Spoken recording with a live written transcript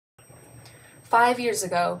5 years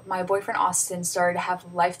ago, my boyfriend Austin started to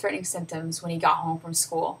have life-threatening symptoms when he got home from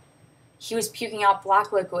school. He was puking out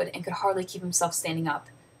black liquid and could hardly keep himself standing up.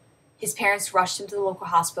 His parents rushed him to the local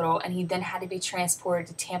hospital, and he then had to be transported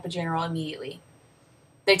to Tampa General immediately.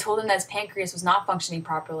 They told him that his pancreas was not functioning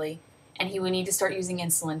properly, and he would need to start using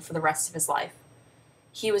insulin for the rest of his life.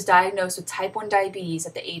 He was diagnosed with type 1 diabetes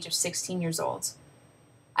at the age of 16 years old.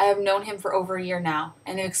 I have known him for over a year now,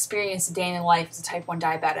 and have experienced a day in the life as a type 1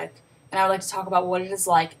 diabetic, and I would like to talk about what it is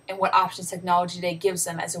like and what options technology today gives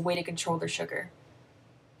them as a way to control their sugar.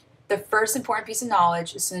 The first important piece of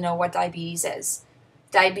knowledge is to know what diabetes is.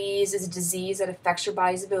 Diabetes is a disease that affects your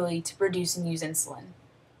body's ability to produce and use insulin.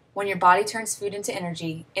 When your body turns food into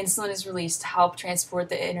energy, insulin is released to help transport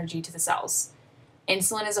the energy to the cells.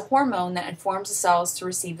 Insulin is a hormone that informs the cells to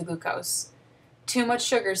receive the glucose. Too much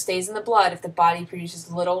sugar stays in the blood if the body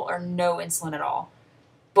produces little or no insulin at all.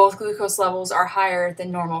 Both glucose levels are higher than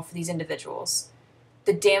normal for these individuals.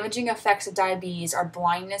 The damaging effects of diabetes are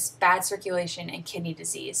blindness, bad circulation, and kidney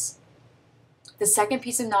disease. The second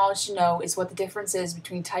piece of knowledge to know is what the difference is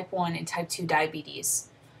between type 1 and type 2 diabetes.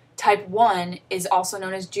 Type 1 is also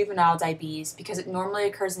known as juvenile diabetes because it normally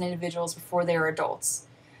occurs in individuals before they are adults.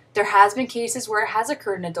 There has been cases where it has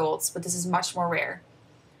occurred in adults, but this is much more rare.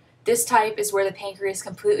 This type is where the pancreas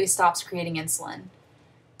completely stops creating insulin.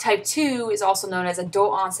 Type 2 is also known as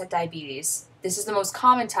adult-onset diabetes. This is the most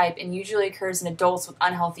common type and usually occurs in adults with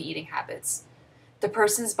unhealthy eating habits. The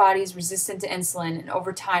person's body is resistant to insulin, and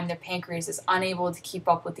over time their pancreas is unable to keep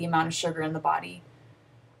up with the amount of sugar in the body.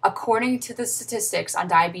 According to the statistics on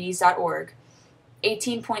diabetes.org,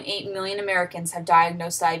 18.8 million Americans have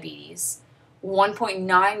diagnosed diabetes.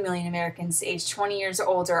 1.9 million Americans aged 20 years or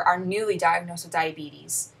older are newly diagnosed with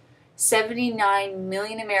diabetes. 79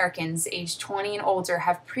 million Americans aged 20 and older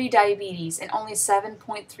have prediabetes, and only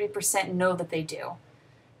 7.3% know that they do.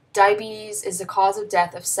 Diabetes is the cause of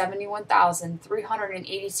death of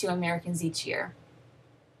 71,382 Americans each year.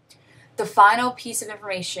 The final piece of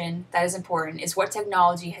information that is important is what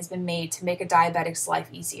technology has been made to make a diabetic's life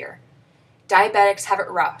easier. Diabetics have it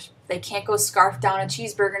rough. They can't go scarf down a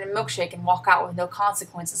cheeseburger and a milkshake and walk out with no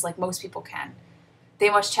consequences like most people can. They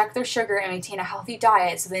must check their sugar and maintain a healthy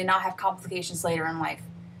diet so they not have complications later in life.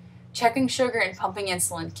 Checking sugar and pumping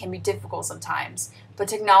insulin can be difficult sometimes, but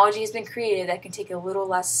technology has been created that can take a little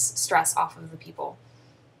less stress off of the people.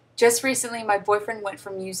 Just recently, my boyfriend went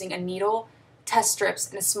from using a needle, test strips,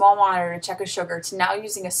 and a small monitor to check his sugar to now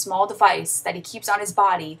using a small device that he keeps on his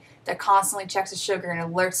body that constantly checks his sugar and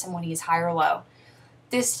alerts him when he is high or low.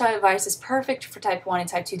 This device is perfect for type 1 and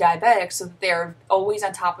type 2 diabetics so that they are always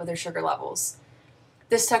on top of their sugar levels.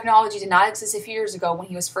 This technology did not exist a few years ago when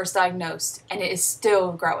he was first diagnosed, and it is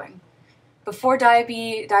still growing. Before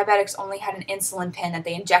diabetics only had an insulin pen that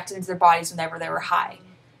they injected into their bodies whenever they were high.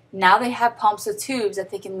 Now they have pumps with tubes that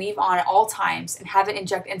they can leave on at all times and have it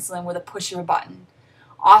inject insulin with a push of a button.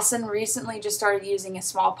 Austin recently just started using a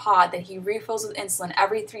small pod that he refills with insulin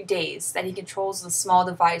every 3 days that he controls with a small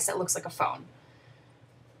device that looks like a phone.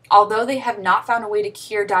 Although they have not found a way to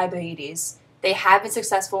cure diabetes, they have been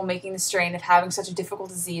successful in making the strain of having such a difficult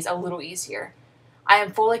disease a little easier. I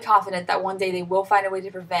am fully confident that one day they will find a way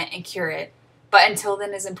to prevent and cure it, but until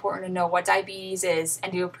then it is important to know what diabetes is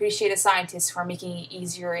and to appreciate the scientists who are making it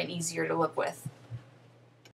easier and easier to live with.